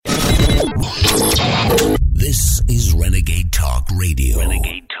Talk Radio.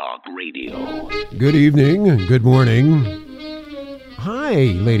 Renegade Talk Radio. Good evening. Good morning. Hi,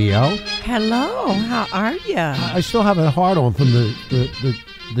 Lady L. Hello. How are you? I still have a hard on from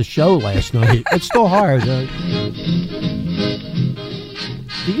the show last night. It's still hard.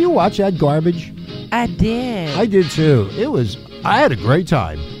 Did you watch that garbage? I did. I did too. I had a great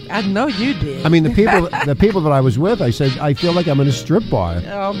time. I know you did. I mean, the people that I was with, I said, I feel like I'm in a strip bar.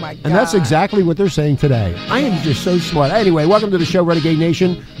 Oh my God. And that's exactly what they're saying today. I am just so smart. Anyway, welcome to the show, Renegade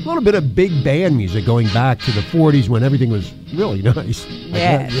Nation. A little bit of big band music going back to the 40s when everything was really nice.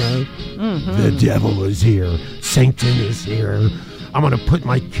 Yes. The devil is here. Satan is here. I'm going to put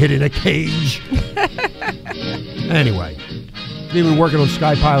my kid in a cage. Anyway. We've been working on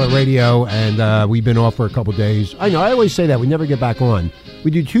Sky Pilot Radio, and we've been off for a couple days. I know, I always say that. We never get back on. We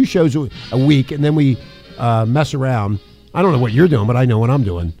do 2 shows a week, and then we mess around. I don't know what you're doing, but I know what I'm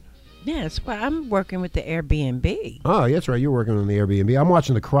doing. Yes, well, I'm working with the Airbnb. Oh, that's right. You're working on the Airbnb. I'm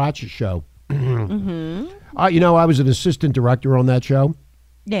watching the Crotch Show. Mm-hmm. I was an assistant director on that show.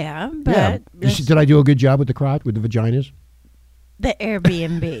 Yeah, but... Did I do a good job with the crotch, with the vaginas? The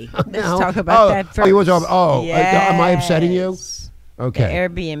Airbnb. Let's talk about that first. Am I upsetting you? Okay. The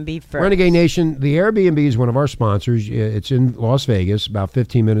Airbnb first. Renegade Nation, the Airbnb is one of our sponsors. It's in Las Vegas, about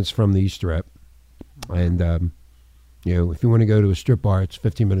 15 minutes from the Strip. And, if you want to go to a strip bar, it's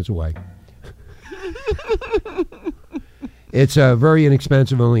 15 minutes away. It's very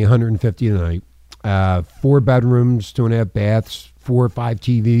inexpensive, only $150 a night. 4 bedrooms, 2.5 baths, 4 or 5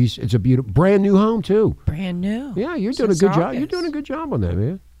 TVs. It's a beautiful, brand new home, too. Brand new. Yeah, you're doing a good job. You're doing a good job on that,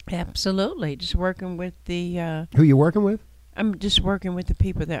 man. Absolutely. Just working with the... Who you working with? I'm just working with the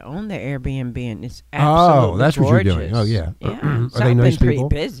people that own the Airbnb, and it's absolutely that's gorgeous. What you're doing. Oh, yeah. Yeah. Are they nice pretty people?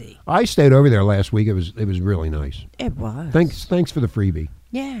 Busy. I stayed over there last week. It was really nice. It was. Thanks for the freebie.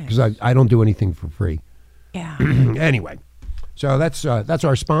 Yeah. Because I don't do anything for free. Yeah. Anyway, so that's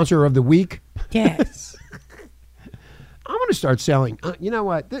our sponsor of the week. Yes. I'm going to start selling. You know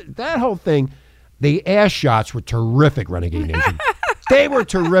what? That whole thing, the ass shots were terrific, Renegade Nation. They were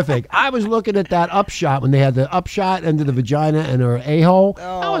terrific. I was looking at that upshot when they had the upshot into the vagina and her a-hole.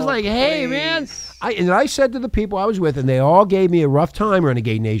 I was like, hey, man. I said to the people I was with, and they all gave me a rough time,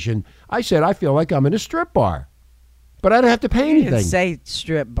 Renegade Nation. I said, I feel like I'm in a strip bar. But I didn't have to pay anything. You didn't say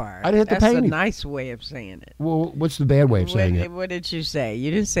strip bar. I didn't have to pay anything. That's a nice way of saying it. Well, what's the bad way of saying it? What did you say?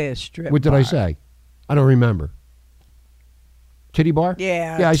 You didn't say a strip bar. What did I say? I don't remember. Titty bar?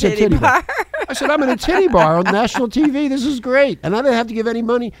 Yeah, I said titty bar. I said, I'm in a titty bar on national TV. This is great. And I didn't have to give any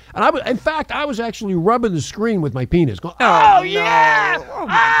money. And in fact, I was actually rubbing the screen with my penis. Going, no. Yeah! Oh,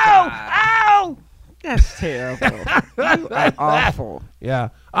 ow! That's terrible. You are awful. Yeah.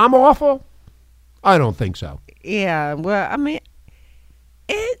 I'm awful? I don't think so. Yeah, well, I mean,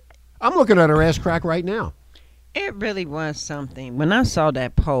 I'm looking at her ass crack right now. It really was something. When I saw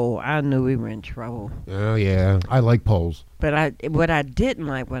that pole, I knew we were in trouble. Oh, yeah. I like poles. But what I didn't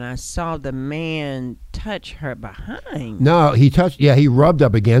like when I saw the man touch her behind. No, he rubbed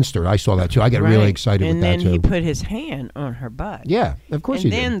up against her. I saw that, too. I got really excited with that, too. And then he put his hand on her butt. Yeah, of course he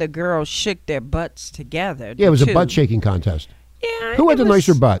did. And then the girls shook their butts together. Yeah, it was a butt-shaking contest. Yeah. Who had the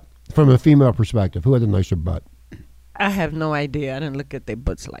nicer butt, from a female perspective? Who had the nicer butt? I have no idea. I didn't look at their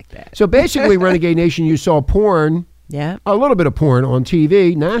butts like that. So basically, Renegade Nation, you saw porn. Yeah. A little bit of porn on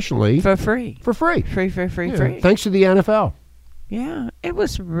TV nationally. For free. For free. Free. Thanks to the NFL. Yeah. It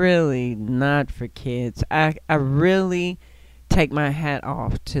was really not for kids. I really take my hat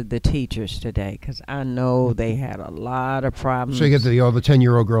off to the teachers today because I know they had a lot of problems. So you get all the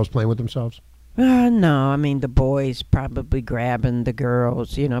 10-year-old girls playing with themselves? No, I mean the boys probably grabbing the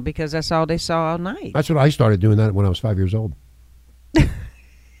girls, because that's all they saw all night. That's what I started doing that when I was 5 years old.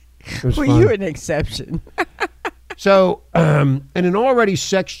 Well, you're an exception. So, in an already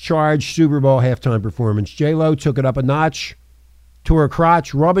sex-charged Super Bowl halftime performance, J-Lo took it up a notch to her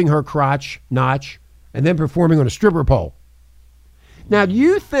crotch, rubbing her crotch notch, and then performing on a stripper pole. Now, do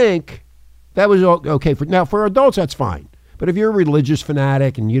you think that was okay for adults? That's fine. But if you're a religious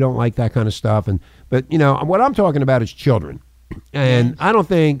fanatic and you don't like that kind of stuff, but what I'm talking about is children, and I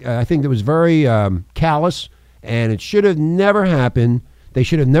think it was very callous, and it should have never happened. They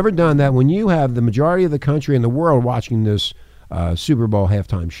should have never done that when you have the majority of the country and the world watching this Super Bowl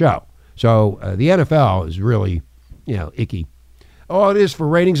halftime show. So the NFL is really, icky. Oh, it is for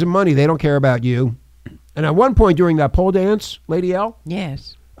ratings and money. They don't care about you. And at one point during that pole dance, Lady L?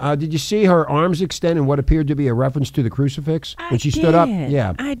 Yes. Did you see her arms extend in what appeared to be a reference to the crucifix when she stood up?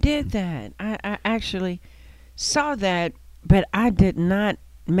 Yeah. I did that. I actually saw that, but I did not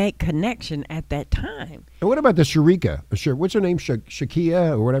make connection at that time. And what about the Sharika? What's her name?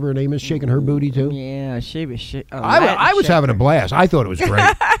 Shakia or whatever her name is, shaking her booty too? Yeah, she was. I was having a blast. I thought it was great.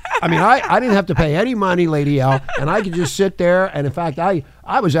 I mean, I didn't have to pay any money, Lady L, and I could just sit there. And in fact, I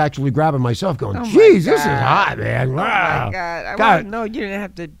was actually grabbing myself, going, "Geez, this is hot, man!" Wow. Oh my God! I no, you didn't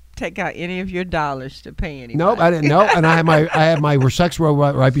have to take out any of your dollars to pay anybody. Nope, I didn't know. And I had my sex row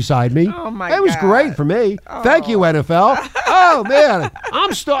right beside me. Oh my God! It was great for me. Thank you, NFL. Oh man,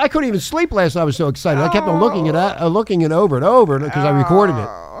 I couldn't even sleep last night. I was so excited. I kept on looking it over and over because I recorded it.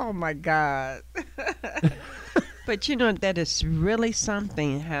 Oh my God! But you know, that is really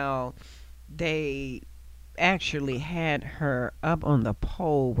something how they actually had her up on the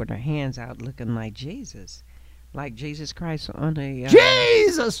pole with her hands out looking like Jesus. Like Jesus Christ on a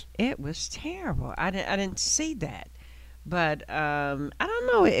Jesus. It was terrible. I didn't see that, but I don't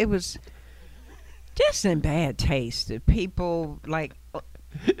know. It was just in bad taste. The people like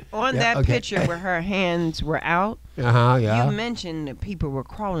on that picture where her hands were out. Yeah. You mentioned that people were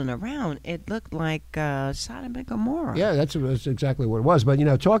crawling around. It looked like Sodom and Gomorrah. Yeah, that's exactly what it was. But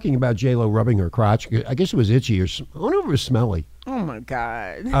talking about J-Lo rubbing her crotch, I guess it was itchy or I wonder if it was smelly. Oh my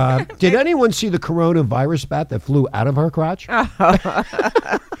God! Did anyone see the coronavirus bat that flew out of her crotch?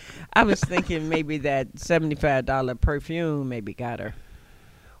 I was thinking maybe that $75 perfume maybe got her.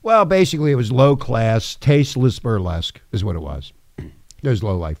 Well, basically, it was low class, tasteless burlesque, is what it was. There's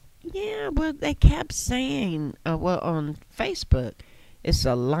low life. Yeah, well, they kept saying, on Facebook, it's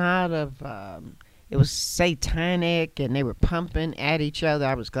a lot of. It was satanic, and they were pumping at each other.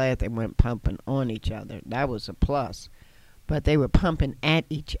 I was glad they weren't pumping on each other. That was a plus. But they were pumping at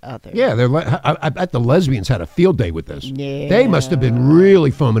each other. Yeah, I bet the lesbians had a field day with this. Yeah. They must have been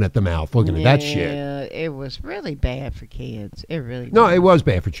really foaming at the mouth looking at that shit. Yeah, it was really bad for kids. It really No, was. it was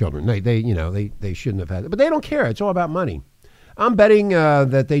bad for children. They shouldn't have had it. But they don't care. It's all about money. I'm betting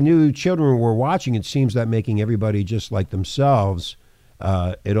that they knew children were watching. It seems that making everybody just like themselves,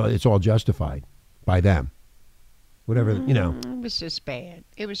 it's all justified by them. Whatever, It was just bad.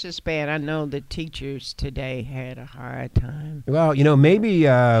 It was just bad. I know the teachers today had a hard time. Well, maybe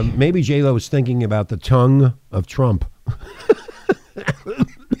J-Lo was thinking about the tongue of Trump.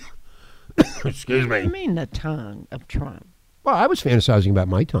 Excuse me. What do you mean the tongue of Trump? Well, I was fantasizing about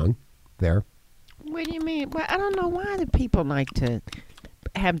my tongue there. What do you mean? Well, I don't know why the people like to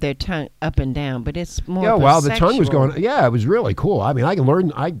have their tongue up and down, but it's more. Yeah, well, the tongue was sexual. going. Yeah, it was really cool. I mean, I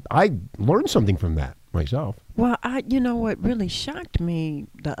learned something from that myself. Well, what really shocked me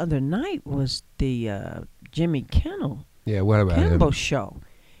the other night was the Jimmy Kimmel Yeah, what about Kimmel him? show.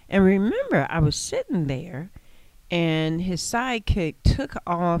 And remember, I was sitting there, and his sidekick took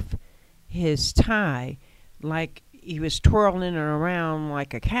off his tie like he was twirling it around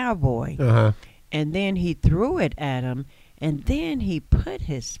like a cowboy. Uh-huh. And then he threw it at him, and then he put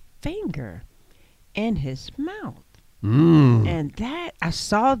his finger in his mouth. Mm. And that I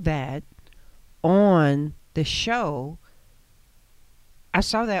saw that on the show. I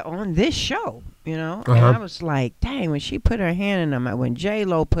saw that on this show, and I was like, dang, when she put her hand in her mouth, when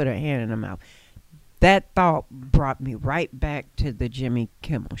J-Lo put her hand in her mouth, that thought brought me right back to the Jimmy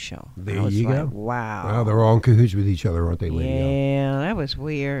Kimmel show. There I was you like, go. Wow. Well, they're all in cahoots with each other, aren't they, Lady L? Yeah, that was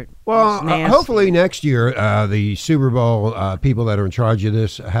weird. Well, It was nasty. hopefully next year, the Super Bowl people that are in charge of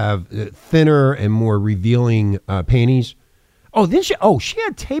this have thinner and more revealing panties. Oh, didn't she? Oh, she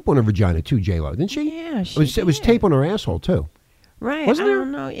had tape on her vagina too, J-Lo, didn't she? Yeah, It was tape on her asshole too. Right. Wasn't there? I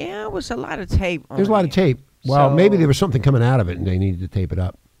don't know. Yeah, it was a lot of tape. There's a lot of tape. Well, maybe there was something coming out of it, and they needed to tape it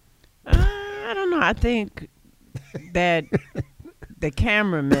up. I don't know. I think that the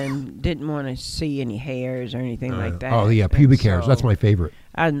cameraman didn't want to see any hairs or anything like that. Oh, yeah, pubic hairs. That's my favorite.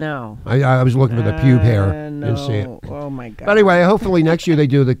 I know. I was looking for the pube hair. No. Didn't see it. Oh, my God. But anyway, hopefully next year they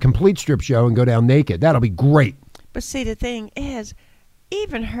do the complete strip show and go down naked. That'll be great. But see, the thing is,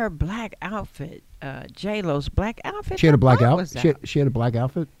 even her black outfit, J-Lo's black outfit. She had a black her butt outfit. was She had a black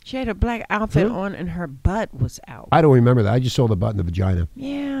outfit. She had a black outfit Huh? on, and her butt was out. I don't remember that. I just saw the butt in the vagina.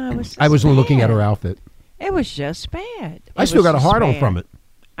 Yeah, it was. I wasn't looking at her bad. outfit. It was just bad. I still got a hard on from it.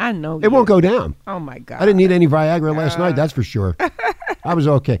 I know. It won't go down. Oh my God. I didn't need any Viagra last night, that's for sure. I was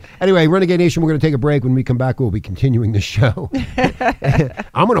okay. Anyway, Renegade Nation, we're going to take a break. When we come back, we'll be continuing the show.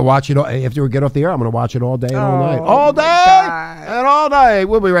 I'm going to watch it all. After we get off the air, I'm going to watch it all day and all night. All day and all day.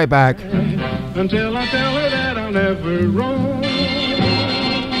 We'll be right back. Until I tell her that I'll never roam.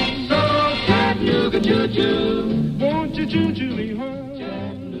 So Chattanooga choo-choo, won't you choo-choo me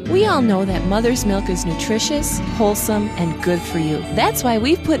home? We We all know that mother's milk is nutritious, wholesome, and good for you. That's why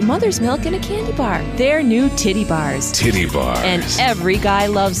we've put mother's milk in a candy bar. They're new Titty Bars. Titty Bars. And every guy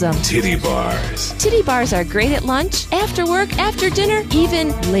loves them. Titty Bars. Titty Bars are great at lunch, after work, after dinner,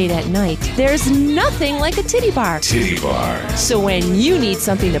 even late at night. There's nothing like a Titty Bar. Titty Bars. So when you need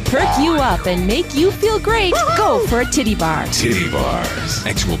something to perk you up and make you feel great, go for a Titty Bar. Titty Bars.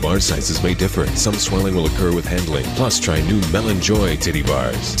 Actual bar sizes may differ. Some swelling will occur with handling. Plus, try new Melon Joy Titty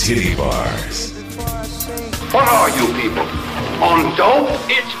Bars. Titty Bars. What are you people? On dope?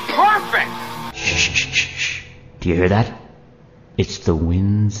 It's perfect! Shh. Do you hear that? It's the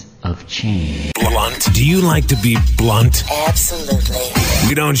winds of change. Blunt. Do you like to be blunt? Absolutely.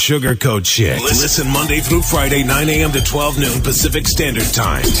 We don't sugarcoat shit. Listen Monday through Friday, 9 a.m. to 12 noon Pacific Standard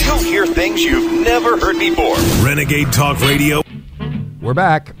Time. You'll hear things you've never heard before. Renegade Talk Radio. We're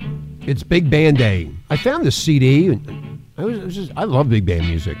back. It's Big Band Day. I found this CD. And I love big band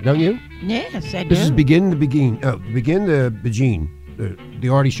music, don't you? Yes, I do. This is Begin the Begin, the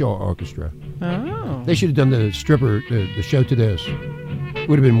Artie Shaw Orchestra. Oh. They should have done the show to this.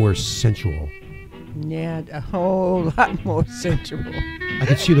 Would have been more sensual. Yeah, a whole lot more sensual. I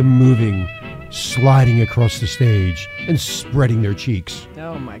could see them moving, sliding across the stage, and spreading their cheeks.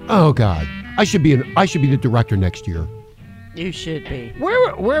 Oh my God. Oh God, I should be the director next year. You should be.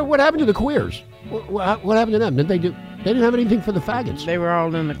 What happened to the queers? What happened to them? They didn't have anything for the faggots. They were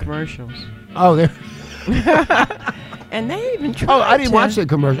all in the commercials. Oh, they're. And they even tried. Oh, I didn't watch the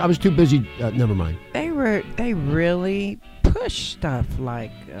commercial. I was too busy. Never mind. They really push stuff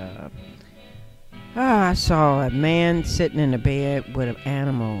like. I saw a man sitting in a bed with an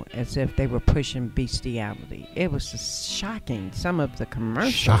animal as if they were pushing bestiality. It was shocking. Some of the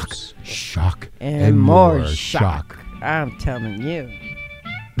commercials. Shock, and more shock. I'm telling you.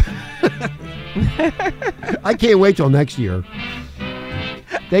 I can't wait till next year.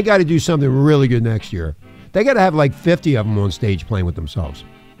 They got to do something really good next year. They got to have like 50 of them on stage playing with themselves.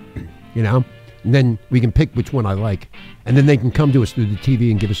 You know? And then we can pick which one I like. And then they can come to us through the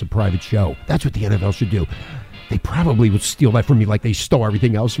TV and give us a private show. That's what the NFL should do. They probably would steal that from me like they stole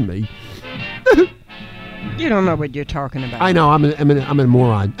everything else from me. You don't know what you're talking about. I know. I'm a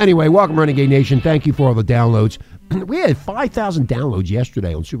moron. Anyway, welcome, Renegade Nation. Thank you for all the downloads. We had 5,000 downloads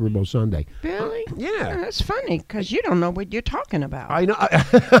yesterday on Super Bowl Sunday. Really? Yeah. That's funny because you don't know what you're talking about. I know.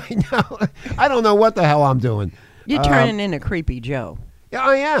 I know. I don't know what the hell I'm doing. You're turning into Creepy Joe. Yeah,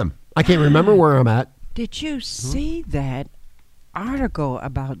 I am. I can't remember where I'm at. Did you see that article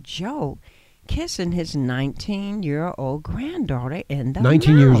about Joe kissing his 19-year-old granddaughter in the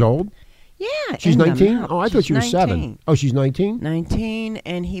 19 mouth? years old? Yeah. She's 19? Oh, I thought she was 7. Oh, she's 19? 19,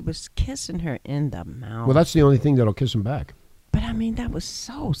 and he was kissing her in the mouth. Well, that's the only thing that'll kiss him back. But, I mean, that was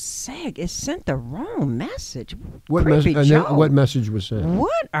so sick. It sent the wrong message. What message was sent?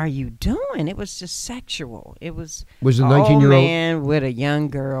 What are you doing? It was just sexual. It was the an 19-year-old old man with a young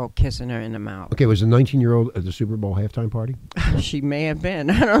girl kissing her in the mouth. Okay, was the 19-year-old at the Super Bowl halftime party? She may have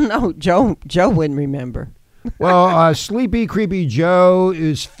been. I don't know. Joe wouldn't remember. Well, Sleepy Creepy Joe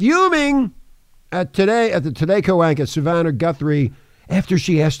is fuming at the Today co-anchor Savannah Guthrie after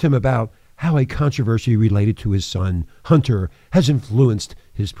she asked him about how a controversy related to his son, Hunter, has influenced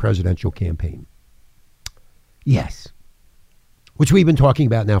his presidential campaign. Yes. Which we've been talking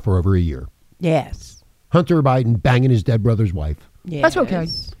about now for over a year. Yes. Hunter Biden banging his dead brother's wife. Yes. That's okay.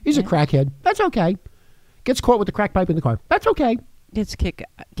 He's a crackhead. That's okay. Gets caught with the crack pipe in the car. That's okay. Gets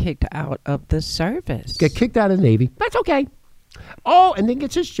kicked out of the service. Get kicked out of the Navy. That's okay. Oh, and then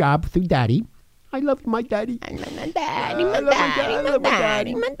gets his job through daddy. I love my daddy. I love my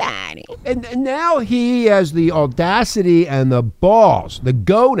daddy, my daddy. And now he has the audacity and the balls, the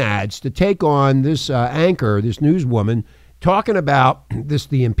gonads, to take on this anchor, this newswoman, talking about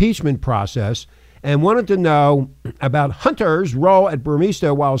the impeachment process, and wanted to know about Hunter's role at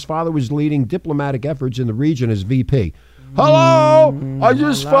Burmista while his father was leading diplomatic efforts in the region as VP. Hello, I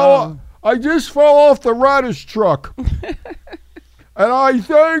just fell off the Radish truck, and I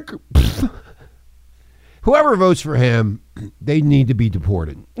think. Whoever votes for him, they need to be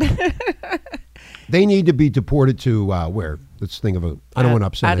deported. They need to be deported to where? Let's think of I don't want to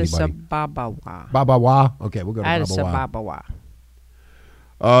upset Addis anybody. Ababawa. Babawa? Okay, we'll go to Addis Babawa.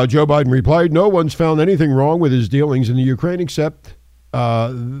 Ababawa. Joe Biden replied, "No one's found anything wrong with his dealings in the Ukraine except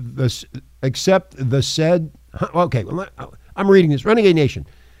the said." Okay, I'm reading this. Renegade Nation.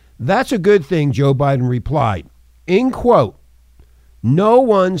 That's a good thing, Joe Biden replied. In quote. No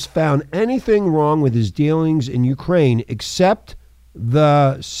one's found anything wrong with his dealings in Ukraine except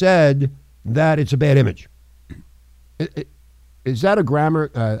the said that it's a bad image. Is that a grammar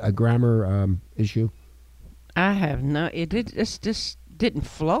issue? I have no. It's just didn't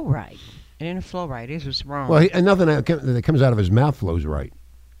flow right. It didn't flow right. It was wrong. Well, and nothing that comes out of his mouth flows right.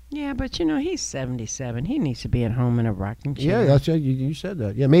 Yeah, but he's 77. He needs to be at home in a rocking chair. Yeah, that's you said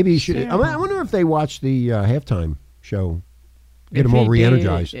that. Yeah, maybe he should. I wonder if they watched the halftime show. Get them all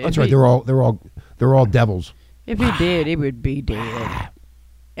re-energized. That's right. They're all devils. If he did, he would be dead.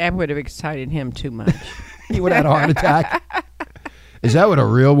 That would have excited him too much. He would have had a heart attack. Is that what a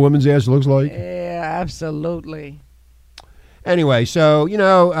real woman's ass looks like? Yeah, absolutely. Anyway, so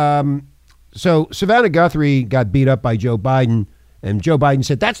so Savannah Guthrie got beat up by Joe Biden, and Joe Biden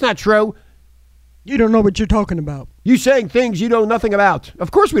said, "That's not true. You don't know what you're talking about. You saying things you know nothing about."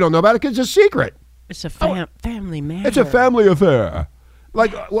 Of course we don't know about it because it's a secret. It's a family matter. It's a family affair.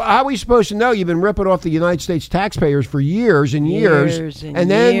 Like, how are we supposed to know? You've been ripping off the United States taxpayers for years and years.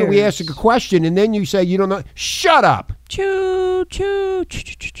 And then we ask a question, and then you say you don't know. Shut up. Choo, choo, choo,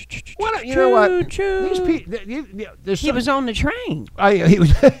 choo, choo, choo, choo, what, you know what? Choo. These people, he was on the train. He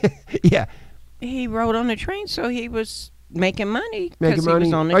was, yeah. He rode on the train, so he was making money. Making money?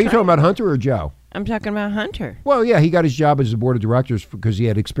 He was on the Are you train. talking about Hunter or Joe? I'm talking about Hunter. Well, yeah, he got his job as the board of directors because he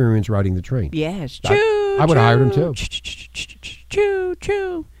had experience riding the train. Yes. I would have hired him too. Choo,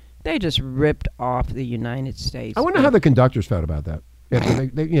 choo. They just ripped off the United States. I wonder how the conductors felt about that.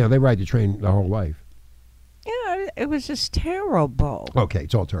 Yeah, they ride the train their whole life. Yeah, it was just terrible. Okay,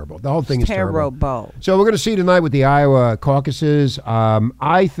 it's all terrible. The whole thing is terrible. Terrible. So we're going to see tonight with the Iowa caucuses.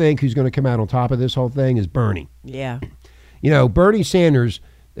 I think who's going to come out on top of this whole thing is Bernie. Yeah. Bernie Sanders,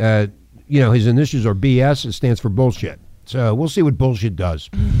 his initials are BS. It stands for bullshit. So we'll see what bullshit does.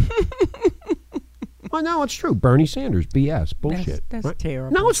 Well, no, it's true. Bernie Sanders, BS, bullshit. That's right?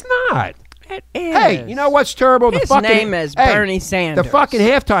 terrible. No, it's not. It is. Hey, you know what's terrible? His name is Bernie Sanders. The fucking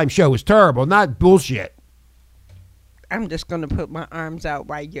halftime show is terrible, not bullshit. I'm just going to put my arms out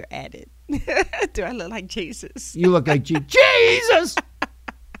while you're at it. Do I look like Jesus? You look like Jesus.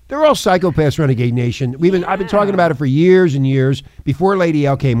 They're all psychopaths, Renegade Nation. I've been talking about it for years and years before Lady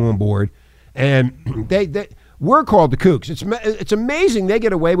L came on board, and we're called the kooks. It's amazing they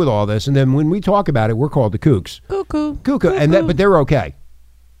get away with all this, and then when we talk about it, we're called the kooks. Cuckoo. But they're okay.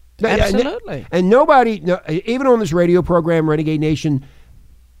 Absolutely. And nobody, even on this radio program, Renegade Nation,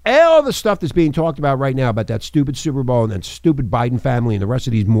 all the stuff that's being talked about right now about that stupid Super Bowl and that stupid Biden family and the rest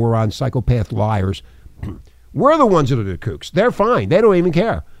of these moron psychopath liars, we're the ones that are the kooks. They're fine. They don't even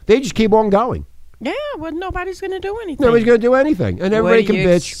care. They just keep on going. Yeah, well, nobody's going to do anything. Nobody's going to do anything. And everybody can bitch. What do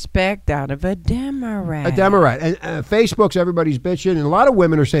you expect out of a Democrat? A Democrat. And Facebook's everybody's bitching. And a lot of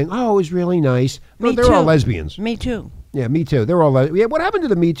women are saying, oh, it was really nice. But they're all lesbians. Me too. Yeah, me too. They're all lesbians. Yeah, what happened to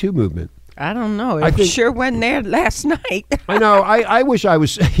the Me Too movement? I don't know. It sure wasn't there last night. I know. I wish I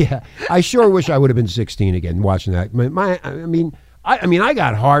was, I sure wish I would have been 16 again watching that. I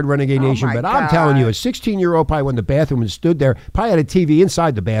got hard, Renegade Nation, but I'm telling you, a 16-year-old probably went in the bathroom and stood there, probably had a TV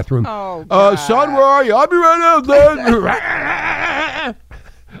inside the bathroom. Oh, God. Son, where are you? I'll be right out there.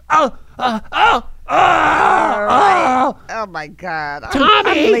 Oh, my God. Tommy,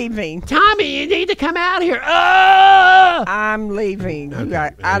 I'm leaving. Tommy, you need to come out here. I'm leaving. You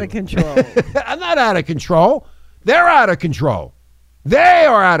are out of control. I'm not out of control. They're out of control. They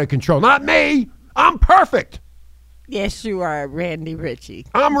are out of control, not me. I'm perfect. Yes, you are, Randy Ritchie.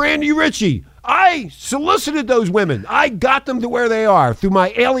 I'm Randy Ritchie. I solicited those women. I got them to where they are through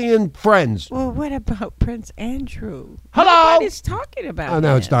my alien friends. Well, what about Prince Andrew? Hello? Nobody's talking about him. Oh,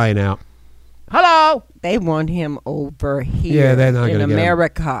 no, it's dying out. Hello? They want him over here yeah, they're not in gonna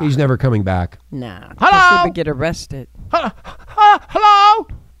America. Get him. He's never coming back. Nah. Hello? He would get arrested. Hello?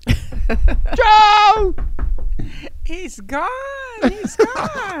 Joe? He's gone. He's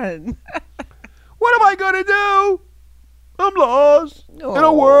gone. What am I going to do? I'm lost in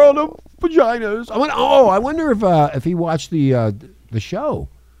a world of vaginas. I wonder if he watched the show.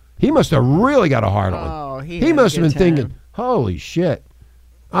 He must have really got a hard on. Oh, he must have been thinking, "Holy shit!"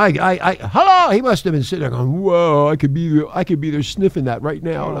 Hello. He must have been sitting there going, "Whoa, I could be there sniffing that right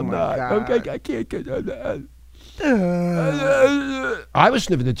now, and I'm not. Okay, I can't get that." I was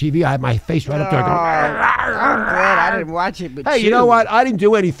sniffing the TV. I had my face right up there. Going, I'm glad I didn't watch it. But hey, you know what? I didn't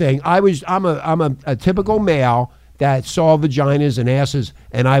do anything. I'm a typical male that saw vaginas and asses,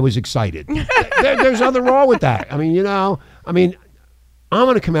 and I was excited. There's nothing wrong with that. I'm going to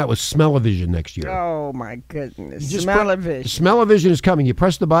come out with Smell-O-Vision next year. Oh, my goodness. Smell-O-Vision. Smell-O-Vision is coming. You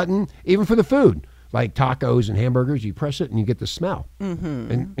press the button, even for the food, like tacos and hamburgers, you press it and you get the smell.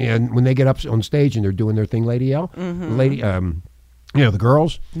 Mm-hmm. And when they get up on stage and they're doing their thing, Lady L, the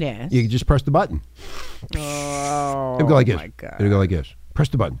girls, yes, you just press the button. Oh, it'll go like this. My God. It'll go like this. Press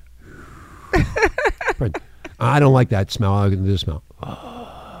the button. I don't like that smell. I like this smell.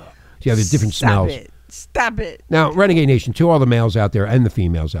 So you have the different smells. Stop it. Now, Renegade Nation, to all the males out there and the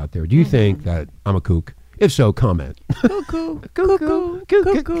females out there, do you think that I'm a kook? If so, comment. Cuckoo. Cuckoo.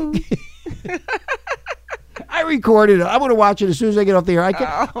 Cuckoo. I recorded it. I'm going to watch it as soon as I get off the air.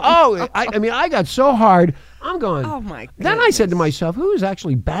 I mean, I got so hard. I'm going. Oh, my goodness. Then I said to myself, who is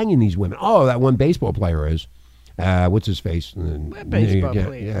actually banging these women? Oh, that one baseball player is. What's his face? What baseball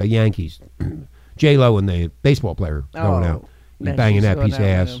player? Yankees. J-Lo and the baseball player going out. He's banging that piece of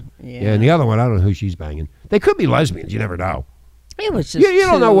ass. Yeah, and the other one, I don't know who she's banging. They could be lesbians. You never know. It was just you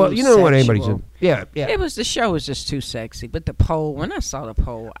don't know what anybody's in. Yeah. The show was just too sexy. But the poll, when I saw the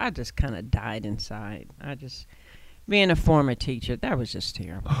poll, I just kind of died inside. Being a former teacher, that was just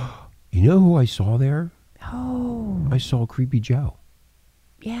terrible. You know who I saw there? Oh. I saw Creepy Joe.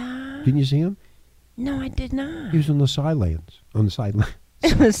 Yeah. Didn't you see him? No, I did not. He was on the side lanes. On the side lane.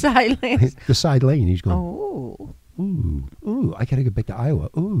 The side lanes? The side lane. He's going, oh. Ooh, I got to get back to Iowa.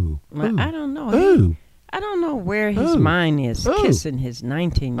 Ooh. Well, I don't know. Ooh. I don't know where his mind is kissing his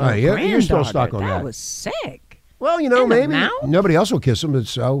 19-year-old granddaughter. You're still stuck on that. That was sick. Well, maybe nobody else will kiss him,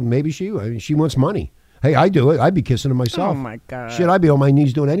 so maybe she wants money. Hey, I do it. I'd be kissing him myself. Oh, my God. Shit, I'd be on my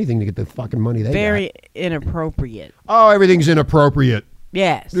knees doing anything to get the fucking money they Very got. inappropriate. Oh, everything's inappropriate.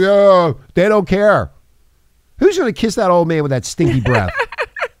 Yes. Yeah, they don't care. Who's going to kiss that old man with that stinky breath?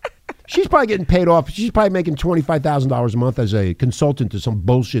 She's probably getting paid off. She's probably making $25,000 a month as a consultant to some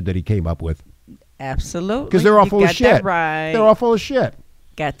bullshit that he came up with. Absolutely. Because they're all full of shit. That right. They're all full of shit.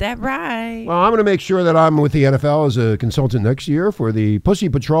 Got that right. Well, I'm going to make sure that I'm with the NFL as a consultant next year for the Pussy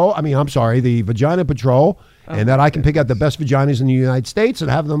Patrol. The Vagina Patrol. And that I can pick out the best vaginas in the United States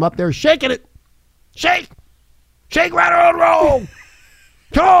and have them up there shaking it. Shake. Shake, rattle, and roll.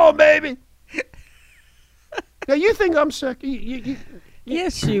 Come on, baby. Now, you think I'm sick?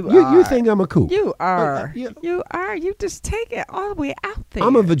 Yes, you are. You think I'm a kook? You are. You are. You just take it all the way out there.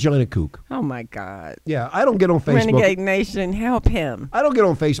 I'm a vagina kook. Oh, my God. Yeah, I don't get on Facebook. Renegade Nation, help him. I don't get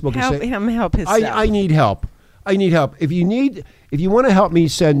on Facebook help and say... him help himself. I need help. I need help. If you want to help me,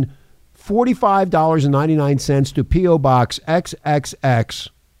 send $45.99 to P.O. Box XXX.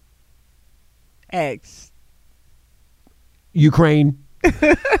 X. Ukraine.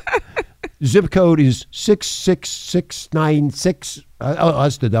 Zip code is 66696.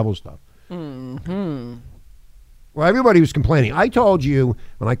 That's the double stuff. Mm-hmm. Well, everybody was complaining. I told you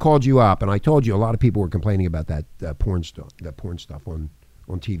when I called you up, and I told you a lot of people were complaining about that porn stuff on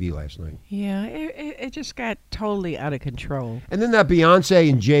TV last night. Yeah, it just got totally out of control. And then that Beyonce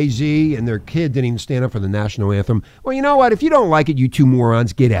and Jay-Z and their kid didn't even stand up for the national anthem. Well, you know what? If you don't like it, you two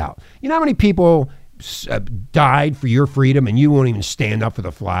morons, get out. You know how many people died for your freedom, and you won't even stand up for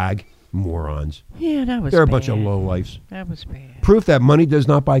the flag? Morons. Yeah, that was They're bad. A bunch of lowlifes. That was bad. Proof that money does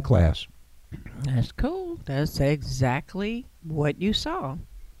not buy class. That's cool. That's exactly what you saw.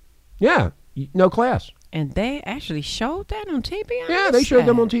 Yeah, no class. And they actually showed that on TV? Yeah, they showed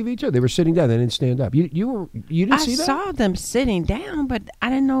them on TV, too. They were sitting down. They didn't stand up. You didn't see that? I saw them sitting down, but I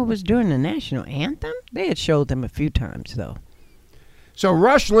didn't know it was during the national anthem. They had showed them a few times, though. So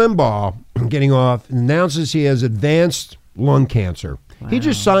Rush Limbaugh, getting off, announces he has advanced lung cancer. Wow. He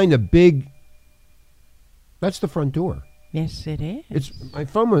just signed a big... That's the front door. Yes, it is. It's my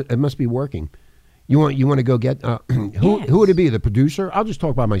phone. It must be working. You want to go get who would it be? The producer? I'll just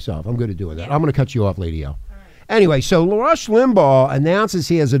talk by myself. I'm good at doing that. Yeah. I'm going to cut you off, Lady L. Right. Anyway, so Rush Limbaugh announces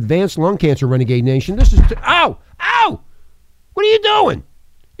he has advanced lung cancer. Renegade Nation. This is ow! What are you doing?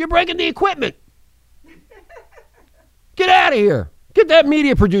 You're breaking the equipment. Get out of here. Get that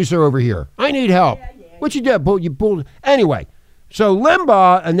media producer over here. I need help. What you did? You pulled. Anyway. So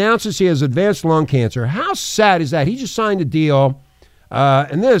Limbaugh announces he has advanced lung cancer. How sad is that? He just signed a deal,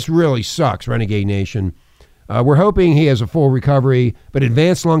 and this really sucks, Renegade Nation. We're hoping he has a full recovery, but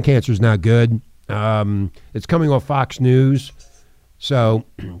advanced lung cancer is not good. It's coming off Fox News. So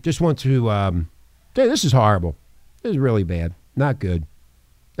just want to say this is horrible. This is really bad. Not good.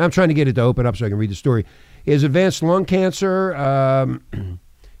 I'm trying to get it to open up so I can read the story. He has advanced lung cancer.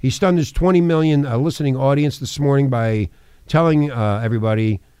 He stunned his 20 million listening audience this morning by telling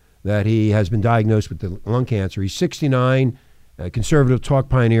everybody that he has been diagnosed with the lung cancer. He's 69, a conservative talk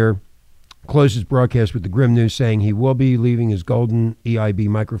pioneer, closed his broadcast with the grim news saying he will be leaving his golden EIB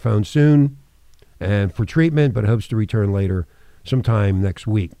microphone soon and for treatment, but hopes to return later sometime next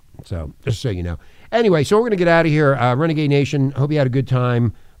week. So just so you know. Anyway, so we're going to get out of here. Renegade Nation, hope you had a good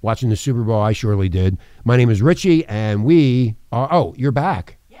time watching the Super Bowl. I surely did. My name is Richie, and we are... Oh, you're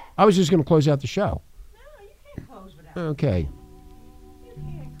back. Yeah. I was just going to close out the show. Okay. You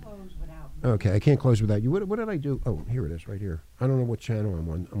can't close without me. Okay, I can't close without you. What did I do? Oh, here it is, right here. I don't know what channel I'm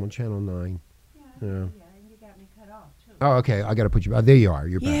on. I'm on channel 9. Yeah, and you got me cut off, too. Oh, okay. I got to put you back. There you are.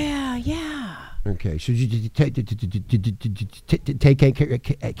 You're back. Yeah. Okay, so did you take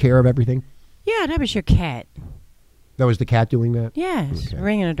care of everything? Yeah, that was your cat. That was the cat doing that? Yes, Okay.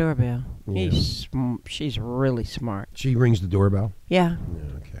 ringing a doorbell. Yeah. She's really smart. She rings the doorbell? Yeah.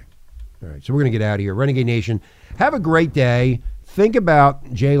 Okay. All right, so we're going to get out of here. Renegade Nation, have a great day. Think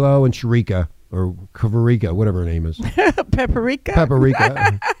about J-Lo and Sharika, or Kavarika, whatever her name is. Pepperika?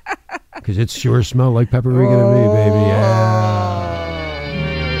 Pepperika. Because it sure smelled like Pepperika to me, baby.